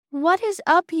What is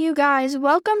up, you guys?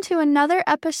 Welcome to another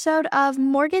episode of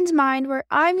Morgan's Mind, where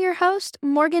I'm your host,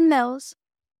 Morgan Mills.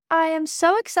 I am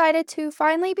so excited to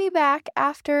finally be back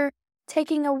after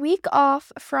taking a week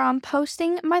off from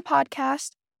posting my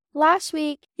podcast. Last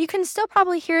week, you can still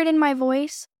probably hear it in my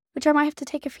voice, which I might have to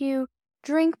take a few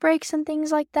drink breaks and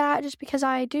things like that, just because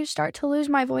I do start to lose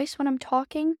my voice when I'm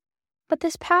talking. But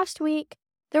this past week,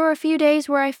 there were a few days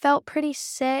where I felt pretty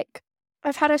sick.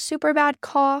 I've had a super bad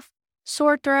cough,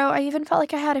 sore throat. I even felt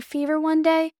like I had a fever one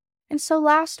day. And so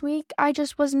last week, I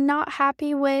just was not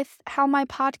happy with how my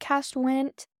podcast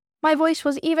went. My voice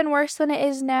was even worse than it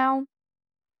is now.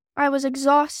 I was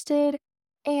exhausted,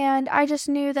 and I just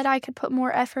knew that I could put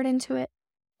more effort into it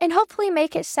and hopefully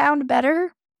make it sound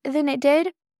better than it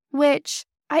did, which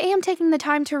I am taking the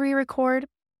time to re-record.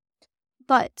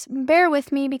 But bear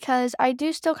with me because I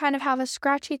do still kind of have a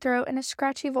scratchy throat and a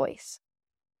scratchy voice.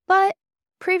 But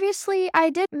previously, I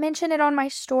did mention it on my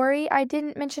story. I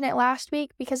didn't mention it last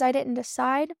week because I didn't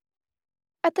decide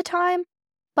at the time.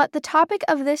 But the topic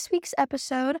of this week's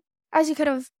episode, as you could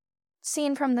have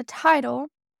seen from the title,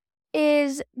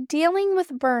 is dealing with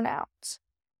burnout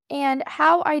and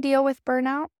how I deal with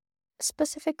burnout.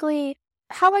 Specifically,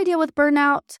 how I deal with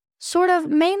burnout, sort of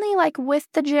mainly like with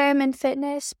the gym and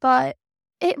fitness, but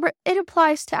it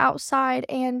applies to outside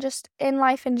and just in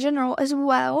life in general as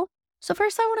well. So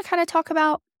first I want to kind of talk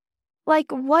about,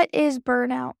 what is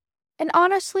burnout? And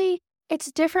honestly,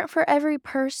 it's different for every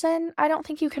person. I don't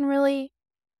think you can really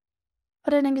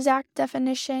put an exact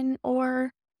definition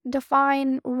or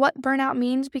define what burnout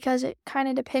means because it kind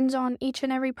of depends on each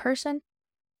and every person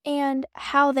and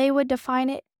how they would define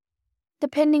it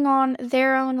depending on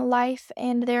their own life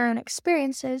and their own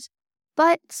experiences.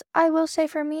 But I will say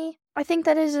for me, I think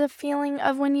that is a feeling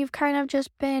of when you've kind of just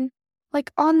been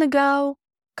on the go,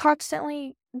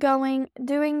 constantly going,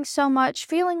 doing so much,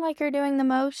 feeling like you're doing the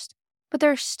most, but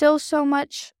there's still so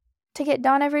much to get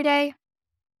done every day,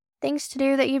 things to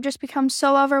do that you've just become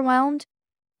so overwhelmed,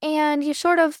 and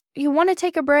you want to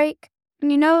take a break,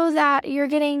 and you know that you're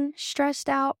getting stressed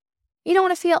out. You don't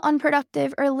want to feel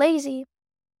unproductive or lazy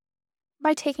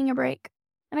by taking a break,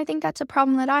 and I think that's a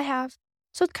problem that I have.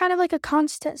 So it's kind of like a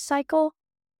constant cycle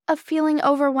of feeling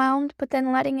overwhelmed, but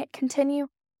then letting it continue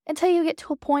until you get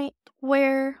to a point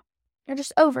where you're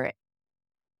just over it.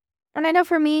 And I know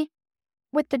for me,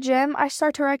 with the gym, I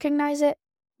start to recognize it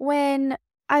when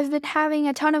I've been having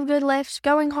a ton of good lifts,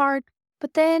 going hard,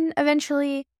 but then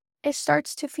eventually it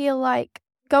starts to feel like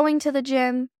going to the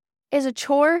gym is a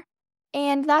chore,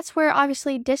 and that's where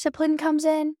obviously discipline comes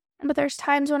in. But there's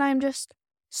times when I'm just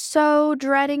so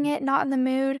dreading it, not in the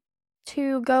mood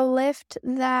to go lift,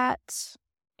 that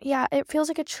it feels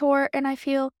like a chore and I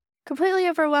feel completely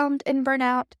overwhelmed and burnt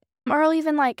out. Or I'll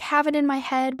even have it in my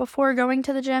head before going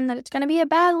to the gym that it's going to be a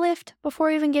bad lift before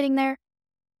even getting there.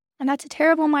 And that's a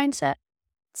terrible mindset.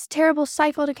 It's a terrible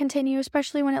cycle to continue,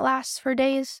 especially when it lasts for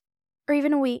days or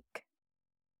even a week.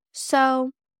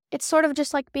 So it's sort of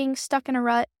just like being stuck in a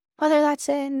rut, whether that's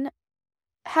in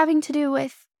having to do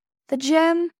with the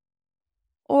gym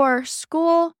or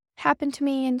school. Happened to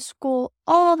me in school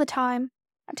all the time.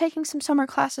 I'm taking some summer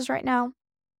classes right now,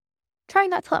 trying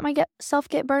not to let myself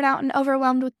get burnt out and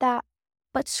overwhelmed with that.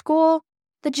 But school,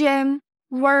 the gym,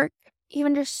 work,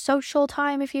 even just social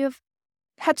time if you've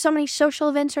had so many social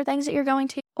events or things that you're going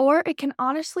to. Or it can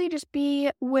honestly just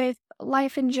be with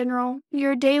life in general,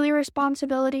 your daily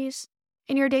responsibilities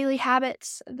and your daily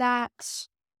habits that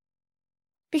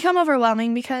become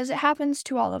overwhelming because it happens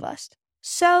to all of us.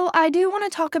 So I do want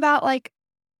to talk about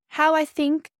how I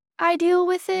think I deal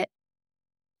with it,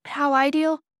 how I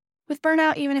deal with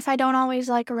burnout, even if I don't always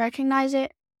recognize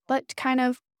it, but kind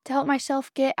of to help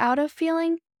myself get out of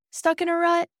feeling stuck in a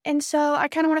rut. And so I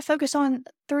kind of want to focus on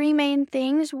three main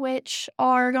things, which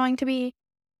are going to be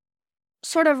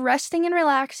sort of resting and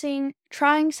relaxing,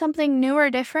 trying something new or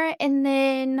different, and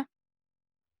then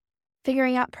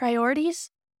figuring out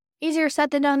priorities. Easier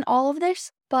said than done, all of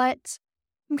this, but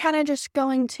I'm kind of just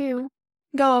going to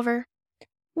go over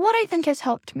what I think has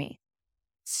helped me.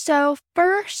 So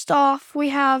first off, we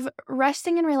have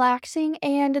resting and relaxing,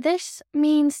 and this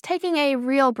means taking a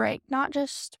real break, not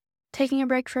just taking a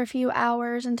break for a few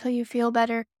hours until you feel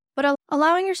better, but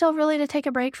allowing yourself really to take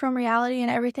a break from reality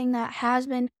and everything that has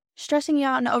been stressing you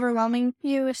out and overwhelming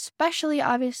you, especially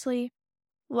obviously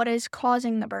what is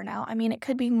causing the burnout. I mean, it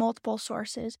could be multiple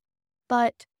sources,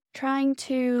 but trying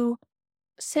to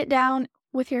sit down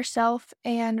with yourself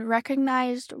and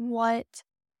recognize what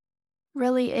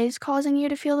really is causing you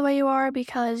to feel the way you are,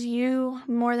 because you,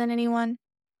 more than anyone,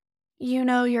 you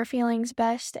know your feelings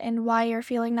best and why you're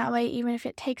feeling that way, even if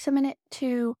it takes a minute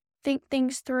to think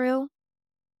things through.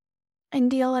 and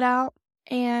deal it out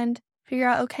and figure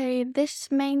out, okay, this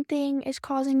main thing is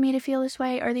causing me to feel this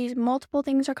way, or these multiple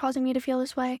things are causing me to feel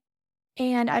this way,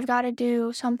 and I've got to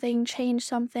do something, change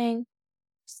something,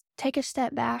 take a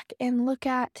step back and look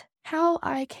at how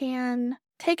I can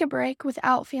take a break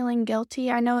without feeling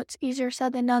guilty. I know it's easier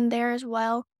said than done there as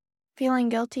well. Feeling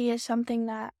guilty is something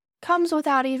that comes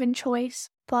without even choice,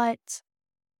 but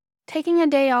taking a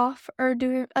day off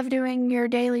of doing your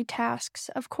daily tasks,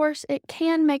 of course, it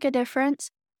can make a difference.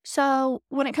 So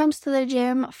when it comes to the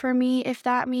gym, for me, if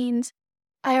that means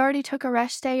I already took a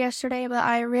rest day yesterday, but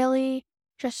I really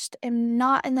just am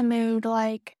not in the mood,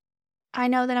 like I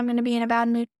know that I'm going to be in a bad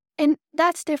mood. And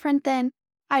that's different than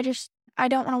I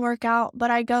don't want to work out,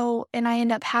 but I go and I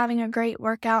end up having a great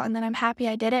workout and then I'm happy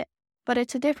I did it. But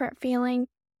it's a different feeling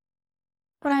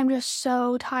when I'm just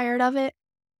so tired of it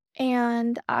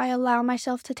and I allow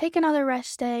myself to take another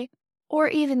rest day or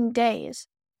even days.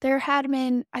 There had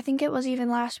been, I think it was even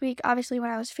last week, obviously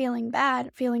when I was feeling bad,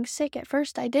 feeling sick at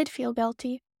first, I did feel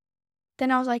guilty.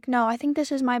 Then I was like, no, I think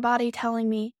this is my body telling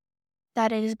me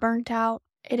that it is burnt out,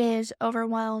 it is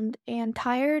overwhelmed and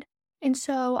tired. And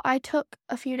so I took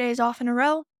a few days off in a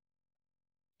row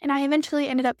and I eventually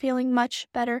ended up feeling much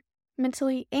better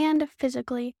mentally and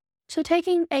physically. So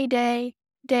taking a day,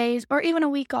 days, or even a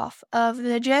week off of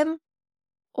the gym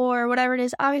or whatever it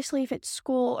is, obviously if it's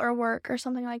school or work or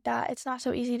something like that, it's not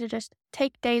so easy to just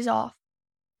take days off.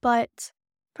 But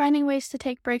finding ways to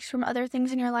take breaks from other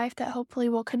things in your life that hopefully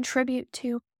will contribute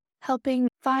to helping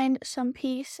find some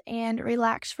peace and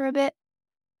relax for a bit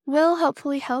will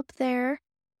hopefully help there.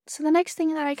 So the next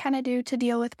thing that I kind of do to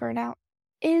deal with burnout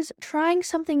is trying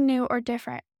something new or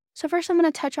different. So first I'm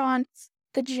going to touch on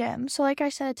the gym. So like I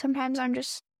said, sometimes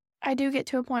I do get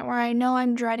to a point where I know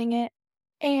I'm dreading it.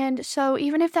 And so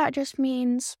even if that just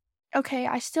means, okay,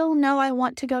 I still know I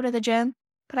want to go to the gym,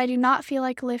 but I do not feel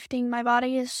like lifting, my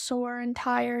body is sore and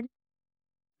tired,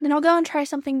 then I'll go and try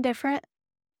something different.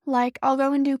 Like I'll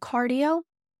go and do cardio,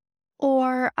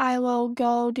 or I will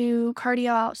go do cardio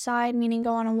outside, meaning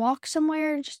go on a walk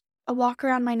somewhere, just a walk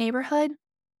around my neighborhood.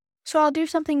 So I'll do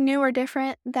something new or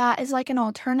different that is like an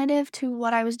alternative to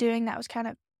what I was doing that was kind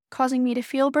of causing me to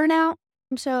feel burnout.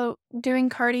 So doing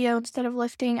cardio instead of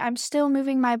lifting, I'm still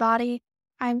moving my body.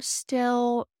 I'm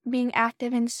still being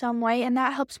active in some way, and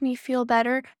that helps me feel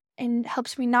better and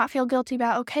helps me not feel guilty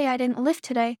about, okay, I didn't lift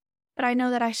today, but I know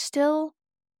that I still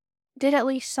did at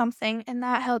least something, and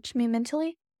that helps me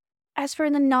mentally. As for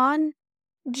the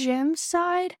non-gym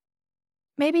side,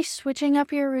 maybe switching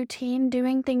up your routine,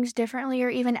 doing things differently, or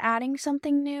even adding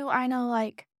something new. I know,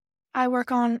 like, I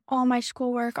work on all my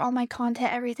schoolwork, all my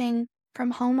content, everything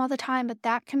from home all the time, but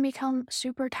that can become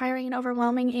super tiring and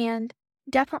overwhelming and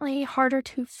definitely harder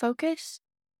to focus.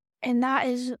 And that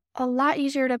is a lot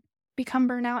easier to become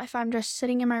burnout if I'm just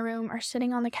sitting in my room or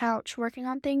sitting on the couch working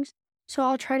on things. So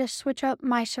I'll try to switch up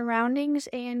my surroundings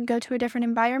and go to a different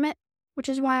environment, which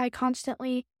is why I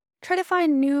constantly try to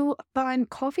find new fun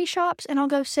coffee shops, and I'll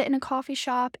go sit in a coffee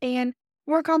shop and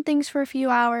work on things for a few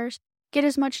hours, get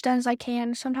as much done as I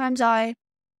can. Sometimes I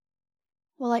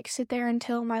will like sit there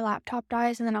until my laptop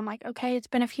dies, and then I'm like, okay, it's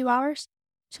been a few hours.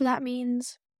 So that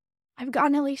means I've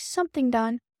gotten at least something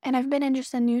done, and I've been in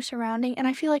just a new surrounding. And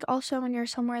I feel like also when you're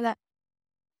somewhere that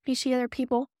you see other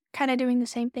people kind of doing the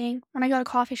same thing. When I go to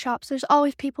coffee shops, there's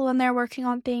always people in there working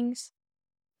on things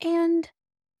and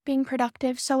being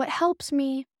productive. So it helps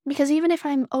me because even if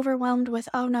I'm overwhelmed with,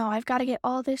 oh no, I've got to get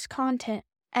all this content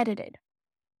edited,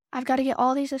 I've got to get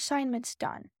all these assignments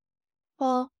done.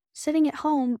 Well, sitting at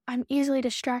home, I'm easily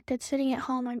distracted. Sitting at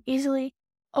home, I'm easily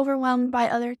overwhelmed by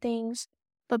other things.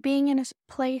 But being in a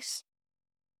place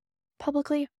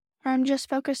publicly where I'm just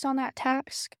focused on that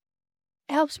task,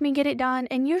 it helps me get it done,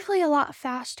 and usually a lot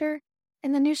faster.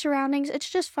 In the new surroundings, it's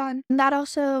just fun. And that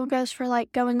also goes for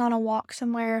like going on a walk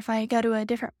somewhere. If I go to a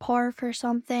different park or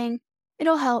something,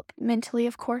 it'll help mentally,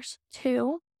 of course,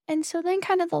 too. And so then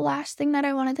kind of the last thing that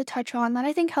I wanted to touch on that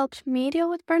I think helps me deal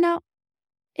with burnout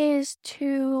is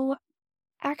to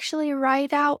actually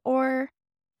write out or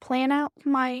plan out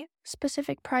my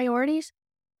specific priorities,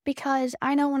 because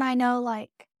I know when I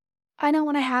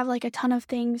have like a ton of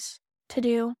things to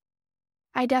do,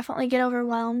 I definitely get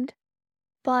overwhelmed.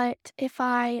 But if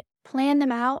I plan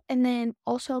them out and then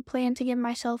also plan to give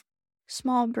myself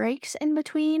small breaks in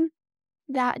between,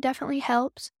 that definitely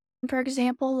helps. For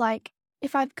example, like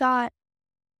if I've got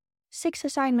 6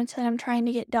 assignments that I'm trying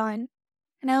to get done,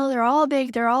 I know they're all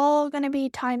big, they're all going to be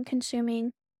time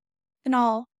consuming, then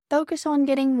I'll focus on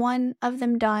getting one of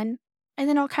them done, and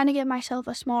then I'll kind of give myself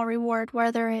a small reward,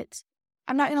 whether it's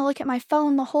I'm not going to look at my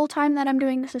phone the whole time that I'm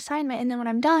doing this assignment, and then when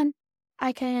I'm done,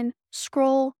 I can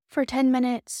scroll for 10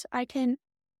 minutes. I can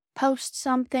post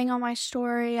something on my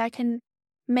story. I can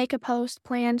make a post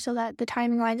plan so that the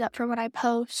timing lines up for when I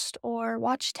post, or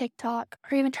watch TikTok,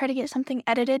 or even try to get something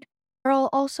edited. Or I'll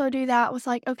also do that with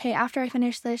like, okay, after I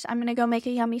finish this, I'm going to go make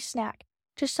a yummy snack.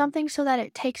 Just something so that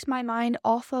it takes my mind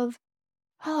off of,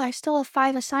 oh, I still have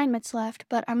 5 assignments left,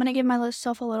 but I'm going to give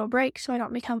myself a little break so I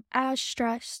don't become as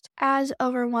stressed, as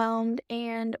overwhelmed,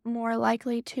 and more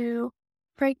likely to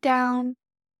break down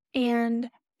and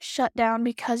shut down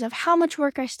because of how much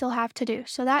work I still have to do.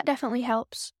 So that definitely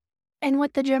helps. And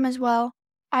with the gym as well,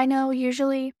 I know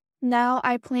usually now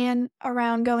I plan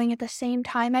around going at the same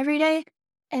time every day.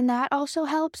 And that also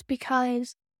helps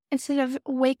because instead of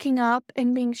waking up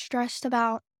and being stressed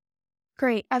about,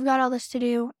 great, I've got all this to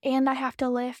do and I have to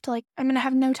lift, like I'm going to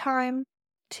have no time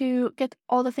to get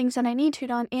all the things that I need to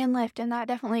done and lift. And that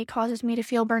definitely causes me to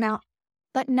feel burnout.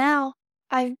 But now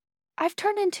I've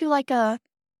turned into like a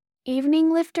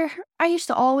evening lifter. I used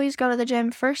to always go to the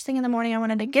gym first thing in the morning. I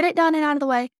wanted to get it done and out of the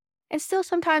way. And still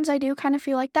sometimes I do kind of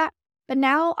feel like that. But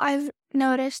now I've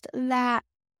noticed that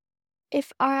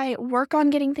if I work on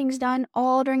getting things done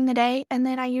all during the day, and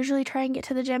then I usually try and get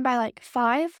to the gym by like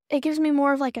 5, it gives me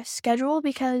more of like a schedule,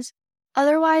 because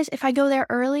otherwise if I go there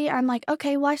early, I'm like,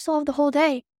 okay, well I still have the whole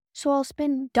day. So I'll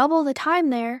spend double the time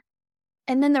there,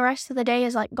 and then the rest of the day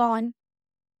is like gone.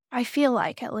 I feel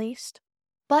like, at least.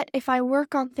 But if I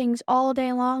work on things all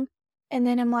day long, and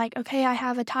then I'm like, okay, I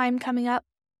have a time coming up,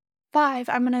 5,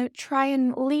 I'm going to try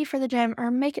and leave for the gym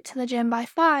or make it to the gym by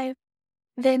 5,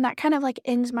 then that kind of like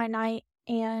ends my night,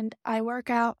 and I work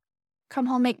out, come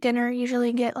home, make dinner,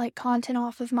 usually get like content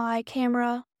off of my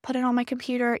camera, put it on my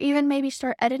computer, even maybe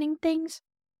start editing things.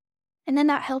 And then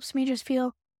that helps me just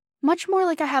feel much more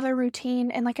like I have a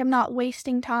routine and like I'm not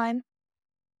wasting time,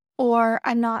 or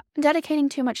I'm not dedicating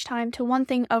too much time to one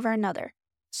thing over another.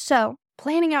 So,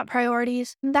 planning out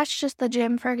priorities, that's just the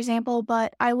gym, for example,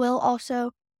 but I will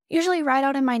also usually write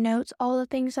out in my notes all the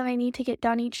things that I need to get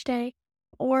done each day,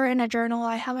 or in a journal.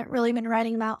 I haven't really been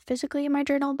writing them out physically in my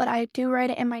journal, but I do write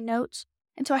it in my notes.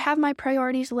 And so I have my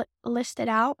priorities listed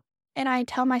out, and I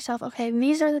tell myself, okay,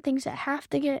 these are the things that have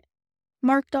to get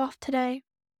marked off today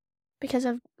because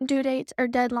of due dates or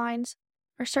deadlines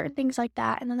or certain things like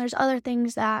that. And then there's other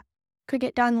things that could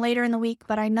get done later in the week,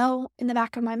 but I know in the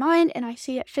back of my mind, and I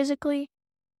see it physically,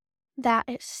 that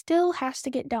it still has to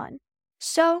get done.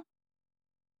 So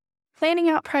planning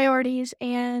out priorities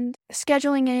and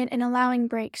scheduling it and allowing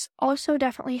breaks also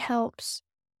definitely helps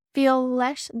feel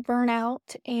less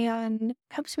burnout and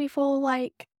helps me feel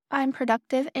like I'm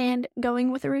productive and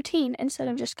going with a routine instead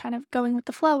of just kind of going with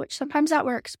the flow, which sometimes that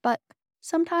works, but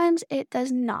sometimes it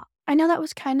does not. I know that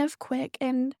was kind of quick,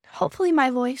 and hopefully my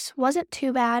voice wasn't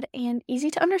too bad and easy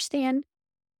to understand,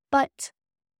 but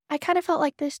I kind of felt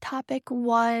like this topic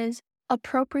was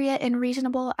appropriate and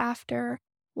reasonable after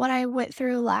what I went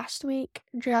through last week,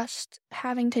 just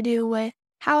having to do with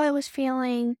how I was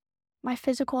feeling, my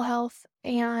physical health,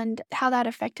 and how that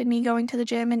affected me going to the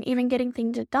gym and even getting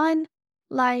things done,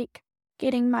 like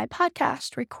getting my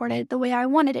podcast recorded the way I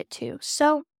wanted it to.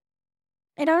 So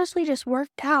it honestly just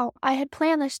worked out. I had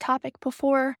planned this topic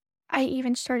before I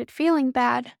even started feeling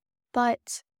bad,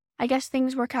 but I guess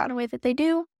things work out in a way that they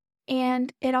do.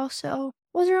 And it also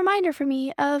was a reminder for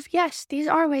me of, yes, these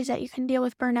are ways that you can deal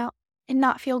with burnout and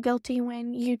not feel guilty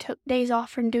when you took days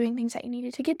off from doing things that you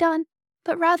needed to get done,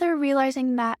 but rather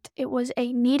realizing that it was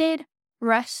a needed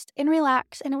rest and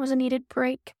relax, and it was a needed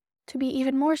break to be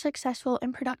even more successful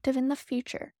and productive in the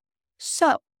future.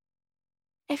 So,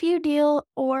 if you deal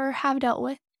or have dealt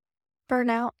with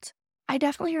burnout, I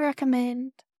definitely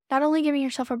recommend not only giving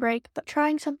yourself a break, but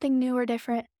trying something new or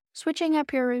different, switching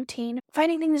up your routine,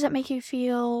 finding things that make you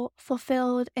feel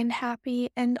fulfilled and happy,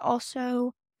 and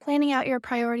also planning out your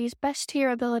priorities best to your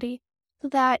ability so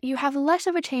that you have less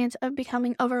of a chance of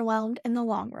becoming overwhelmed in the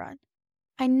long run.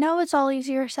 I know it's all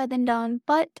easier said than done,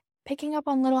 but picking up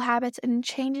on little habits and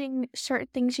changing certain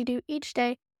things you do each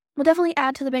day will definitely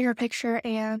add to the bigger picture,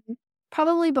 and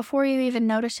probably before you even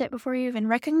notice it, before you even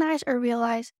recognize or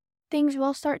realize, things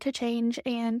will start to change.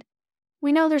 And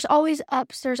we know there's always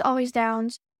ups, there's always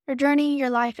downs. Your journey,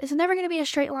 your life is never going to be a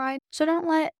straight line. So don't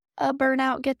let a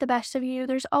burnout get the best of you.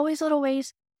 There's always little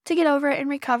ways to get over it and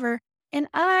recover. And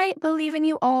I believe in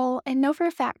you all and know for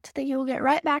a fact that you will get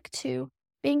right back to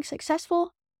being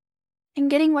successful and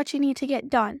getting what you need to get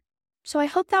done. So I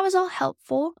hope that was all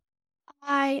helpful.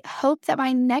 I hope that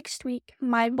by next week,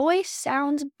 my voice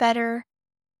sounds better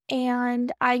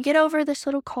and I get over this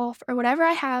little cough or whatever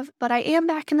I have, but I am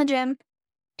back in the gym.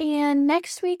 And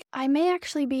next week, I may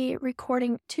actually be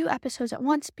recording 2 episodes at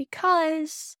once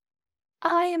because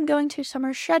I am going to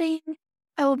summer shedding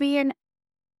I will be in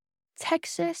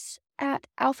Texas at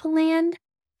Alpha Land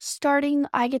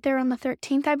I get there on the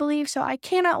 13th, I believe. So I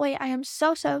cannot wait. I am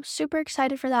so super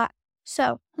excited for that.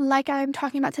 So, like I'm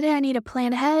talking about today, I need to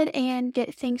plan ahead and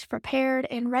get things prepared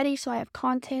and ready so I have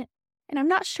content. And I'm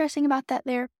not stressing about that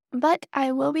there, but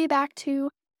I will be back to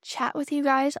chat with you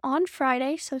guys on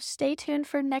Friday. So stay tuned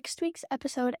for next week's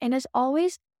episode. And as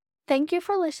always, thank you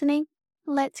for listening.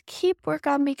 Let's keep work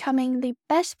on becoming the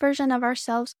best version of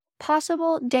ourselves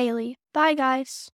possible daily. Bye, guys.